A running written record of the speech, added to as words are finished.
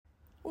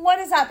What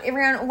is up,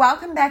 everyone?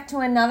 Welcome back to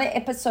another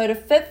episode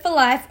of Fit for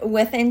Life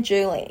with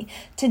Julie.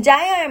 Today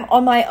I am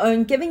on my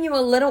own giving you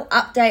a little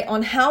update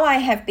on how I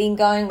have been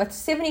going with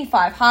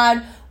 75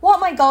 Hard,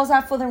 what my goals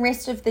are for the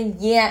rest of the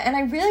year, and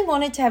I really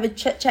wanted to have a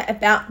chit chat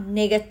about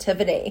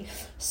negativity.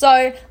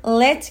 So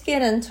let's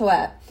get into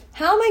it.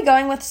 How am I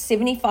going with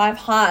 75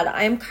 Hard?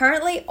 I am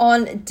currently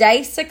on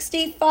day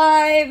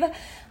 65.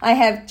 I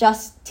have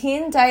just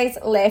 10 days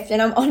left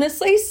and I'm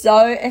honestly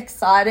so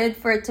excited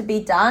for it to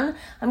be done.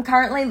 I'm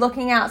currently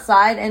looking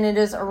outside and it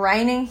is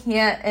raining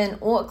here in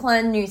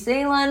Auckland, New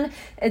Zealand.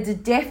 It's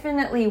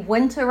definitely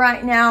winter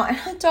right now and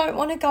I don't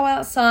want to go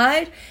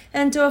outside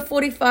and do a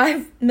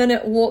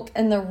 45-minute walk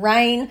in the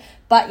rain.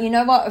 But you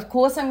know what? Of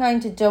course I'm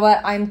going to do it.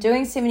 I'm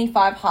doing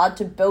 75 Hard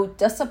to build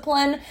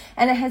discipline,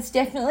 and it has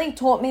definitely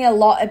taught me a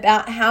lot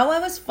about how I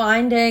was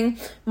finding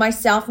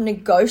myself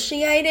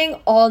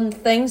negotiating on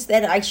things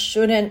that I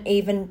shouldn't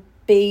even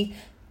be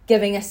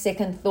giving a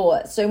second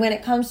thought. So when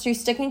it comes to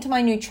sticking to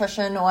my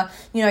nutrition or,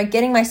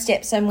 getting my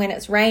steps in when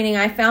it's raining,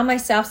 I found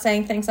myself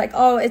saying things like,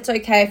 oh, it's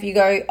okay if you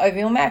go over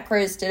your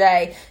macros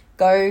today,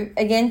 go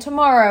again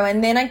tomorrow.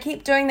 And then I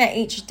keep doing that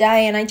each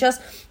day, and I just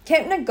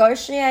kept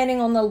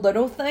negotiating on the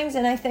little things,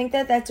 and I think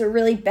that that's a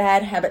really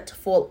bad habit to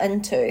fall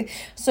into.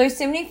 So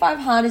 75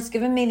 Hard has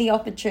given me the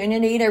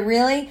opportunity to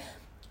really,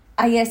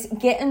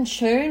 get in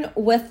tune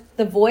with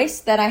the voice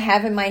that I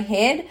have in my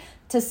head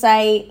to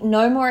say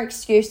no more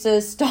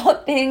excuses,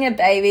 stop being a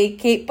baby,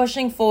 keep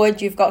pushing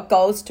forward, you've got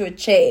goals to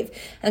achieve.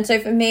 And so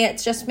for me,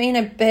 it's just been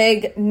a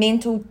big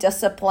mental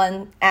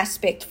discipline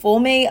aspect for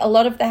me. A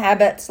lot of the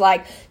habits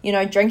like,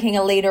 drinking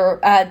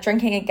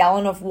a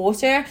gallon of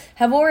water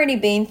have already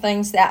been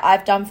things that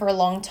I've done for a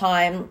long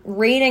time.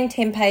 Reading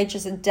 10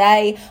 pages a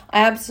day,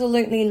 I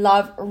absolutely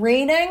love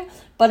reading,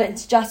 but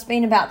it's just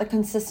been about the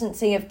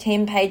consistency of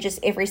 10 pages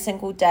every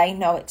single day,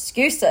 no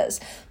excuses.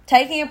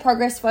 Taking a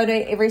progress photo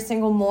every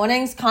single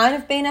morning's kind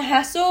of been a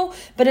hassle,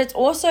 but it's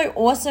also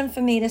awesome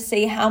for me to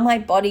see how my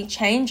body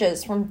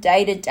changes from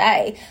day to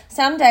day.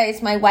 Some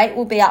days my weight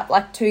will be up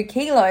like 2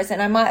 kilos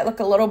and I might look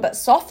a little bit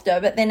softer,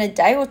 but then a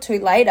day or two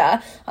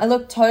later, I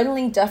look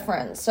totally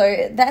different.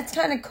 So that's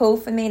kind of cool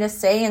for me to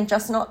see, and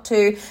just not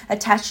to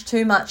attach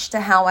too much to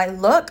how I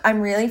look.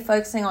 I'm really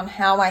focusing on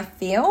how I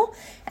feel,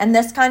 and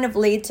this kind of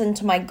leads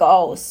into my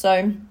goals.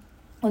 So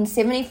on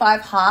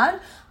 75 Hard,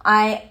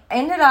 I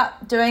ended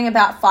up doing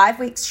about 5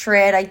 weeks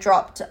shred. I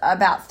dropped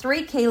about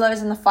 3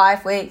 kilos in the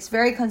 5 weeks,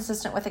 very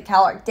consistent with a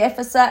caloric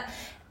deficit.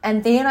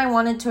 And then I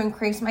wanted to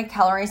increase my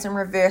calories and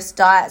reverse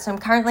diet. So I'm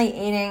currently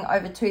eating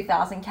over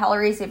 2,000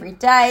 calories every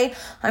day.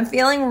 I'm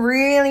feeling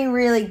really,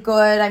 really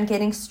good. I'm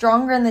getting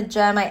stronger in the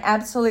gym. I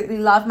absolutely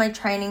love my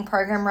training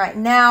program right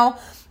now.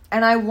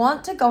 And I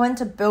want to go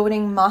into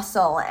building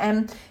muscle.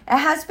 And it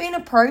has been a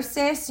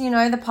process,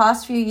 the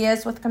past few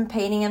years with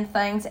competing and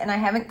things. And I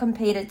haven't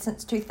competed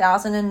since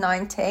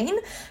 2019.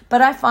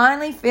 But I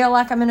finally feel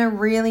like I'm in a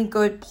really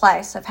good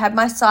place. I've had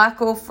my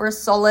cycle for a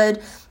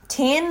solid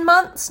 10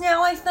 months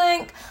now, I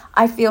think.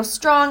 I feel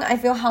strong, I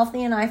feel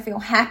healthy, and I feel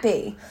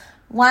happy.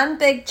 One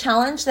big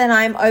challenge that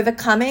I'm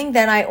overcoming,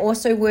 that I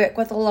also work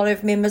with a lot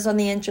of members on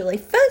the Julie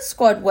Fit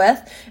Squad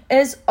with,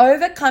 is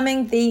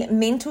overcoming the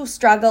mental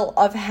struggle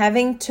of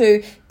having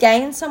to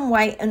gain some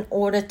weight in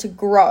order to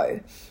grow.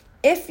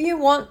 If you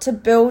want to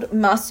build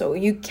muscle,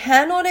 you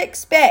cannot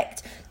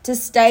expect to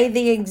stay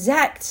the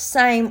exact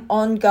same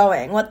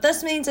ongoing. What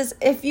this means is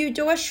if you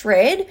do a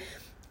shred,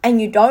 and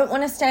you don't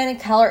want to stay in a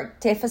caloric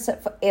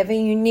deficit forever,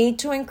 you need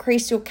to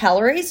increase your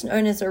calories,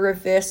 known as a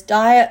reverse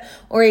diet,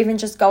 or even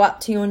just go up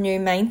to your new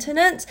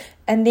maintenance,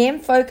 and then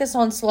focus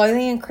on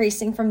slowly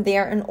increasing from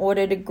there in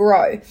order to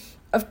grow.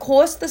 Of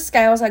course, the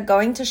scales are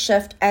going to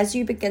shift as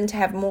you begin to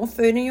have more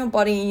food in your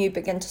body and you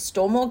begin to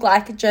store more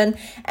glycogen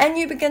and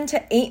you begin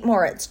to eat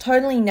more. It's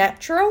totally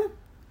natural.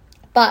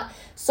 But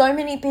so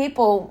many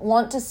people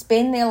want to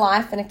spend their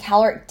life in a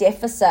caloric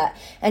deficit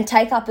and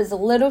take up as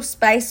little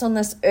space on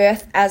this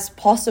earth as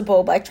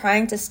possible by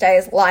trying to stay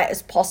as light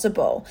as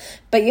possible.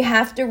 But you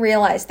have to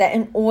realize that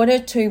in order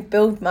to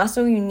build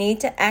muscle, you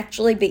need to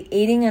actually be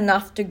eating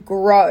enough to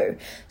grow.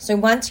 So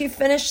once you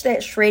finish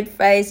that shred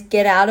phase,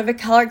 get out of a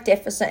caloric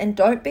deficit and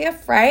don't be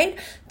afraid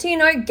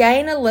to,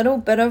 gain a little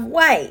bit of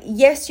weight.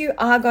 Yes, you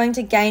are going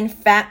to gain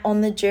fat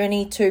on the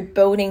journey to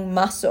building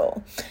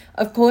muscle.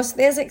 Of course,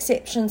 there's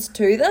exceptions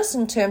to this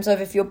in terms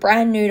of if you're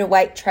brand new to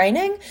weight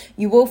training,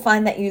 you will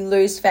find that you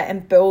lose fat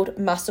and build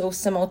muscle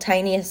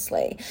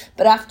simultaneously.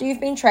 But after you've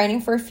been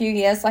training for a few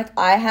years like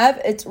I have,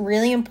 it's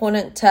really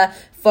important to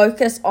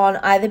focus on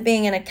either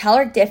being in a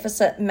caloric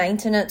deficit,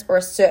 maintenance, or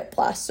a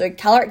surplus. So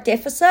caloric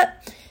deficit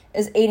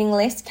is eating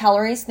less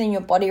calories than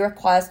your body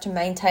requires to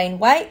maintain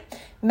weight.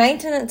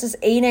 Maintenance is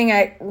eating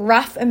a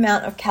rough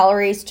amount of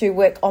calories to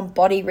work on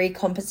body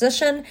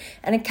recomposition,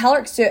 and a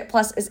caloric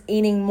surplus is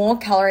eating more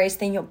calories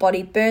than your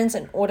body burns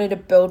in order to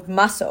build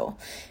muscle.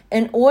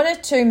 In order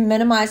to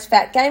minimize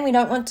fat gain, we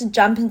don't want to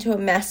jump into a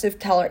massive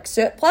caloric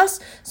surplus,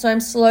 so I'm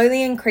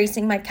slowly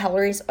increasing my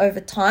calories over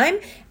time,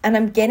 and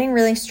I'm getting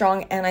really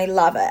strong, and I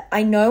love it.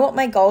 I know what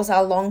my goals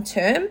are long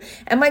term,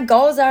 and my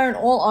goals are, in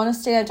all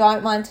honesty, I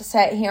don't mind to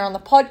say it here on the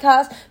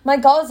podcast, my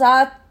goals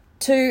are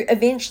to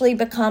eventually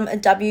become a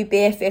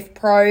WBFF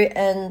pro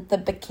in the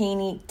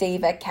Bikini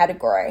Diva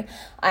category.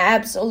 I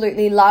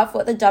absolutely love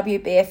what the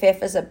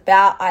WBFF is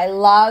about. I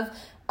love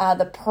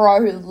the pro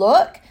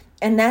look,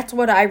 and that's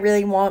what I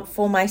really want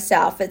for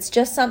myself. It's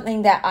just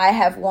something that I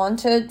have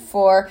wanted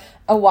for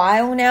a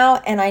while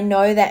now, and I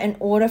know that in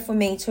order for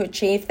me to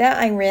achieve that,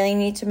 I really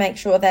need to make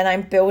sure that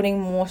I'm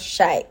building more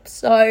shape.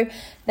 So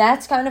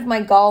that's kind of my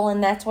goal,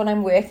 and that's what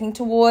I'm working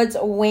towards.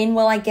 When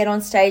will I get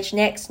on stage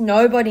next?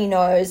 Nobody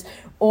knows.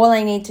 All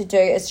I need to do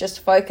is just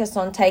focus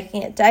on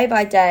taking it day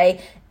by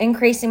day,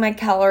 increasing my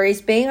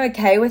calories, being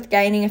okay with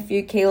gaining a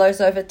few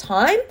kilos over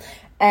time,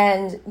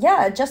 and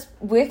just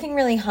working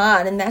really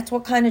hard. And that's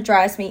what kind of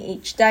drives me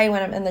each day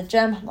when I'm in the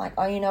gym. I'm like,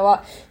 oh, you know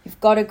what?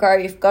 You've got to grow.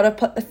 You've got to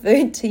put the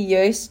food to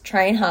use,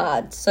 train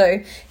hard.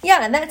 So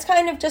and that's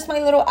kind of just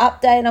my little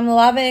update. I'm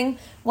loving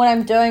what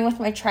I'm doing with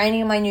my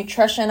training and my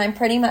nutrition. I'm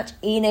pretty much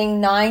eating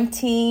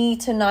 90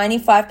 to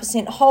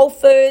 95% whole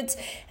foods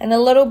and a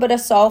little bit of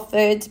soul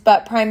foods,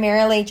 but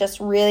primarily just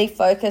really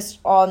focused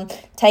on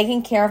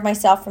taking care of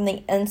myself from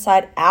the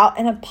inside out.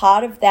 And a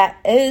part of that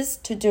is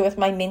to do with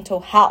my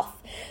mental health.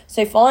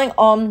 So following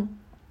on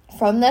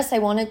from this, I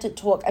wanted to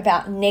talk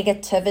about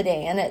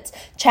negativity, and it's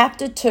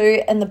chapter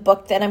 2 in the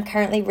book that I'm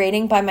currently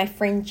reading by my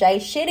friend Jay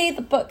Shetty.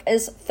 The book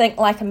is Think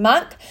Like a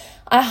Monk.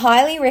 I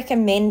highly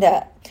recommend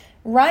it.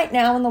 Right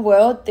now in the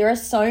world, there are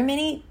so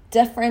many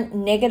different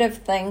negative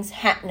things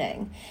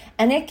happening,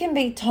 and it can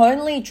be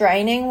totally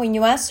draining when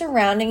you are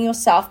surrounding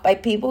yourself by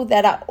people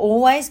that are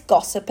always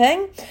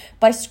gossiping,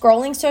 by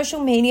scrolling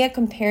social media,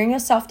 comparing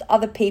yourself to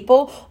other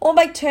people, or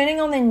by turning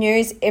on the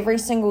news every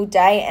single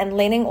day and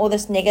letting all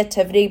this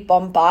negativity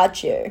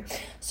bombard you.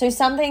 So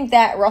something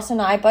that Ross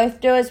and I both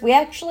do is we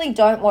actually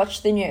don't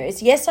watch the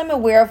news. Yes, I'm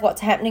aware of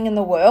what's happening in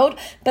the world,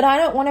 but I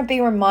don't want to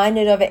be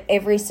reminded of it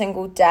every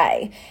single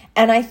day.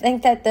 And I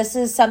think that this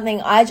is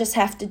something I just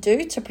have to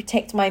do to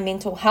protect my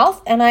mental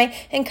health. And I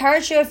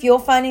encourage you, if you're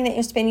finding that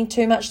you're spending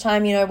too much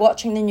time,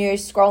 watching the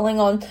news, scrolling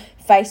on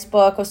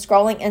Facebook or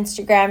scrolling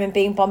Instagram and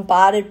being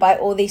bombarded by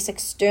all these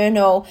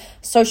external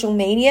social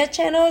media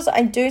channels,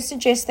 I do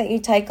suggest that you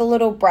take a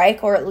little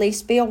break, or at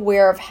least be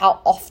aware of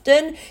how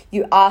often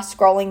you are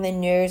scrolling the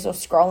news or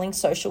scrolling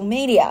social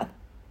media.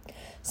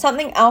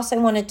 Something else I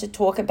wanted to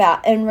talk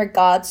about in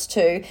regards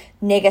to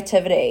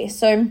negativity.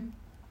 So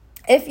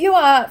if you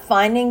are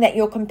finding that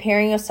you're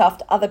comparing yourself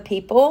to other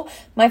people,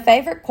 my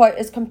favorite quote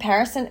is,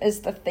 comparison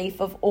is the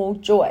thief of all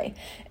joy.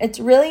 It's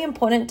really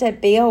important to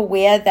be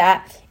aware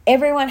that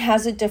everyone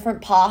has a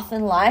different path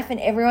in life and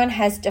everyone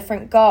has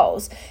different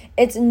goals.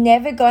 It's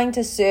never going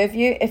to serve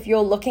you if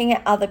you're looking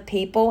at other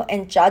people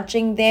and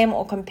judging them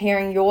or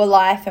comparing your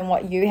life and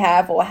what you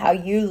have or how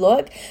you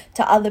look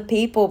to other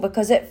people,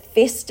 because it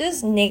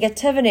festers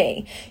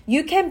negativity.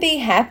 You can be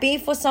happy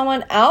for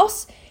someone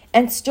else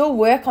and still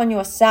work on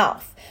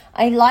yourself.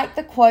 I like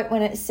the quote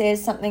when it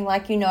says something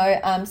like,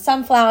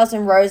 sunflowers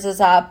and roses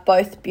are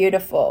both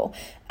beautiful,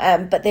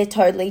 but they're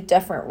totally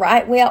different,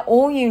 right? We are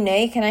all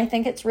unique, and I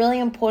think it's really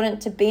important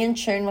to be in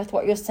tune with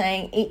what you're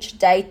saying each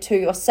day to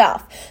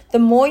yourself. The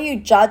more you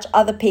judge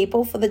other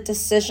people for the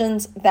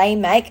decisions they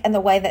make and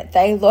the way that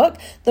they look,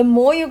 the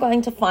more you're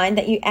going to find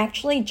that you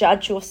actually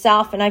judge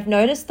yourself. And I've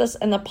noticed this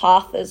in the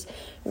past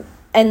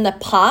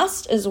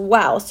as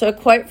well. So a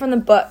quote from the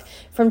book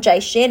from Jay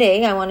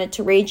Shetty I wanted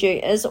to read you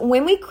is,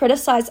 when we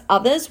criticize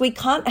others, we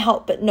can't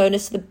help but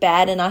notice the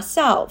bad in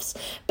ourselves.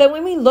 But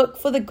when we look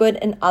for the good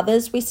in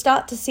others, we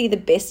start to see the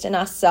best in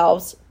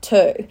ourselves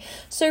too.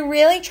 So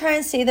really try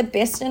and see the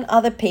best in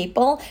other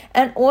people,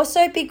 and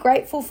also be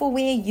grateful for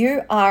where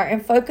you are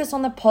and focus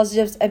on the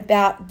positives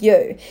about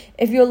you.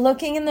 If you're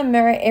looking in the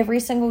mirror every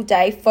single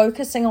day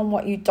focusing on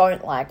what you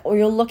don't like, or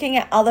you're looking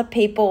at other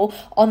people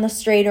on the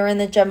street or in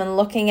the gym and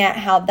looking at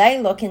how they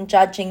look and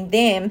judging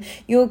them,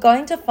 you're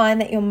going to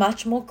find that you're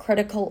much more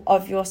critical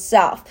of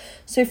yourself.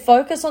 So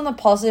focus on the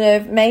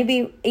positive.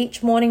 Maybe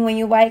each morning when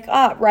you wake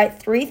up,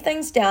 write 3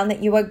 things down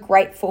that you are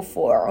grateful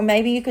for, or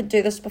maybe you could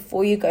do this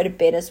before you go to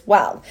bed as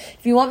well.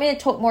 If you want me to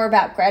talk more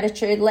about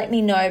gratitude, let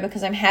me know,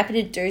 because I'm happy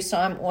to do so.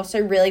 I'm also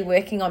really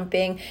working on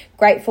being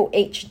grateful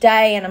each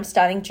day, and I'm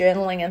starting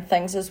journaling and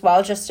things as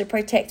well, just to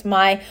protect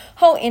my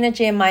whole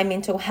energy and my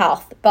mental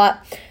health.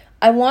 But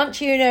I want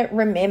you to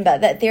remember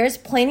that there is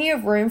plenty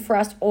of room for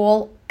us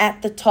all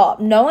at the top.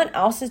 No one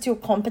else is your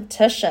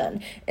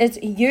competition. It's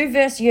you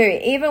versus you.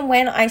 Even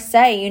when I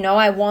say,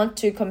 I want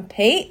to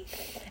compete,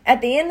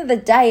 At the end of the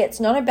day, it's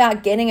not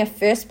about getting a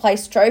first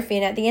place trophy.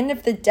 And at the end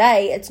of the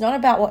day, it's not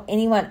about what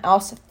anyone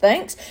else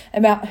thinks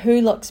about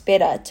who looks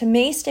better. To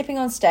me, stepping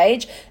on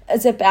stage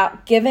is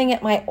about giving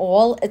it my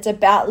all. It's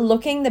about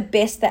looking the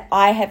best that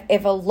I have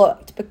ever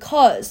looked,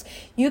 because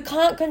you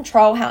can't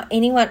control how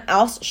anyone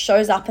else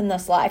shows up in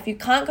this life. You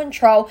can't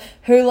control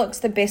who looks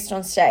the best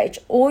on stage.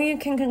 All you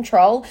can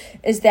control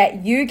is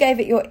that you gave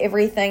it your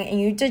everything and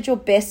you did your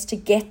best to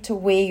get to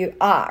where you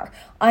are.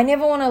 I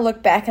never want to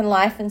look back in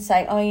life and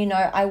say, oh,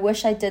 I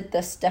wish I did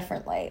this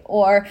differently,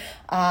 or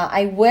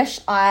I wish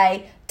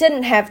I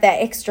didn't have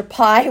that extra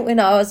pie when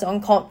I was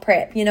on comp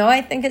prep.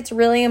 I think it's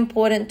really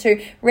important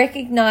to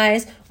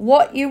recognize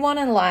what you want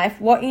in life,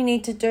 what you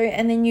need to do,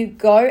 and then you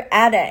go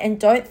at it, and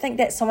don't think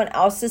that someone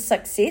else's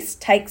success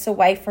takes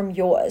away from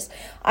yours.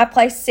 I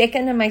placed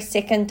second in my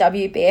second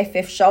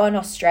WBFF show in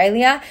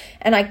Australia,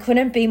 and I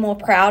couldn't be more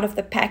proud of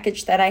the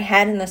package that I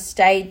had in the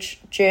stage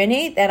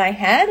journey that I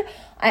had.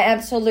 I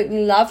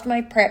absolutely loved my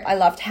prep. I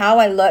loved how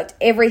I looked.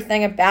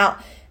 Everything about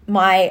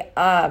my,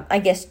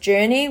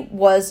 journey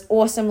was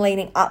awesome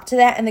leading up to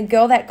that. And the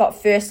girl that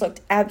got first looked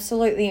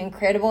absolutely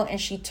incredible,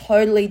 and she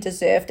totally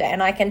deserved it.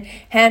 And I can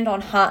hand on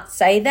heart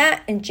say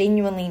that and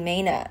genuinely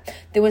mean it.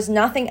 There was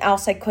nothing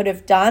else I could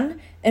have done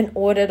in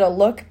order to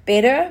look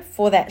better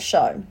for that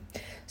show.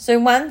 So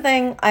one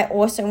thing I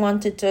also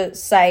wanted to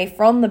say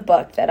from the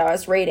book that I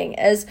was reading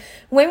is,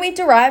 when we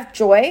derive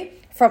joy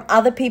from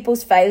other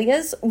people's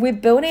failures, we're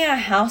building our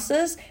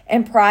houses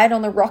and pride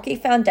on the rocky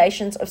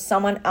foundations of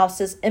someone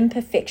else's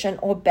imperfection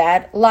or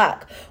bad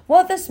luck.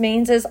 What this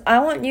means is, I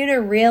want you to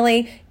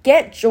really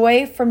get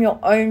joy from your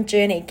own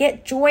journey.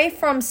 Get joy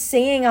from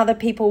seeing other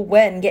people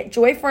win. Get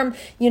joy from,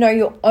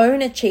 your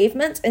own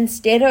achievements,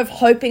 instead of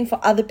hoping for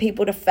other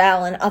people to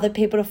fail and other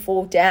people to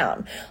fall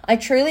down. I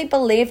truly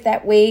believe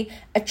that we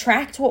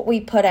attract what we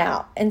put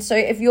out. And so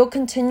if you're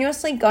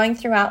continuously going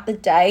throughout the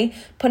day,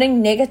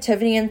 putting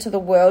negativity into the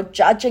world,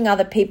 judging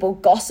other people,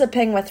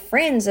 gossiping with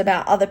friends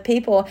about other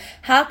people,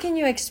 how can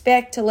you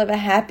expect to live a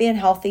happy and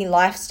healthy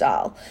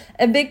lifestyle?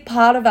 A big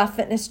part of our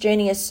fitness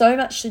journey is so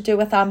much to do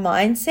with our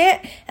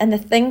mindset and the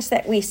things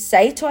that we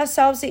say to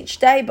ourselves each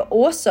day, but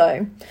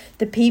also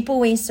the people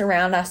we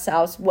surround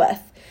ourselves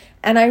with.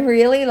 And I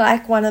really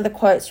like one of the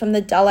quotes from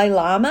the Dalai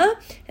Lama,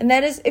 and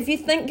that is, if you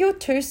think you're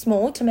too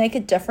small to make a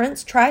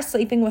difference, try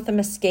sleeping with a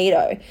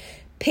mosquito.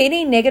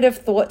 Petty negative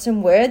thoughts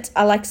and words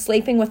are like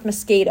sleeping with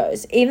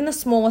mosquitoes. Even the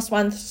smallest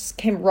ones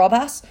can rob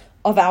us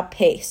of our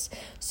peace.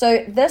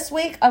 So this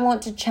week, I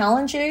want to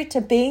challenge you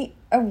to be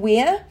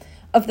aware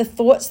of the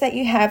thoughts that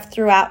you have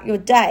throughout your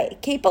day.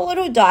 Keep a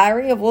little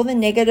diary of all the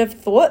negative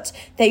thoughts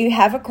that you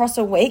have across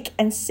a week,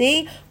 and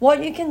see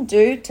what you can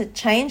do to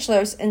change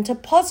those into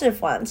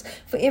positive ones.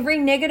 For every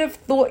negative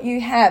thought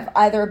you have,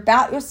 either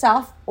about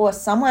yourself or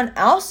someone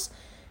else,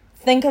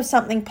 think of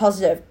something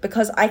positive,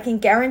 because I can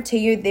guarantee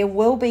you there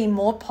will be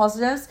more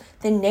positives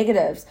than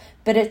negatives.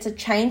 But it's a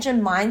change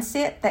in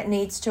mindset that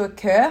needs to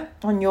occur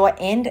on your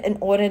end in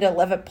order to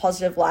live a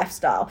positive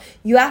lifestyle.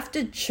 You have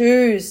to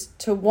choose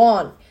to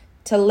want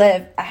to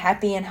live a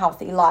happy and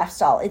healthy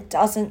lifestyle. It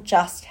doesn't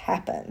just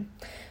happen.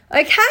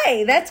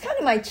 Okay, that's kind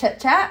of my chit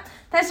chat.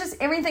 That's just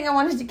everything I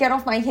wanted to get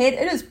off my head.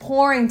 It is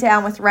pouring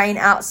down with rain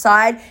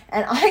outside,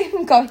 and I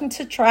am going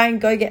to try and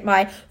go get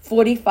my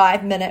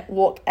 45-minute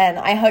walk in.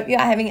 I hope you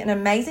are having an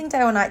amazing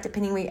day or night,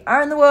 depending where you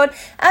are in the world.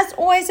 As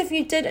always, if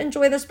you did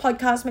enjoy this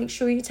podcast, make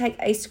sure you take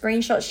a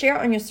screenshot, share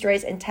it on your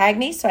stories, and tag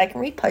me so I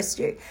can repost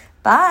you.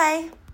 Bye.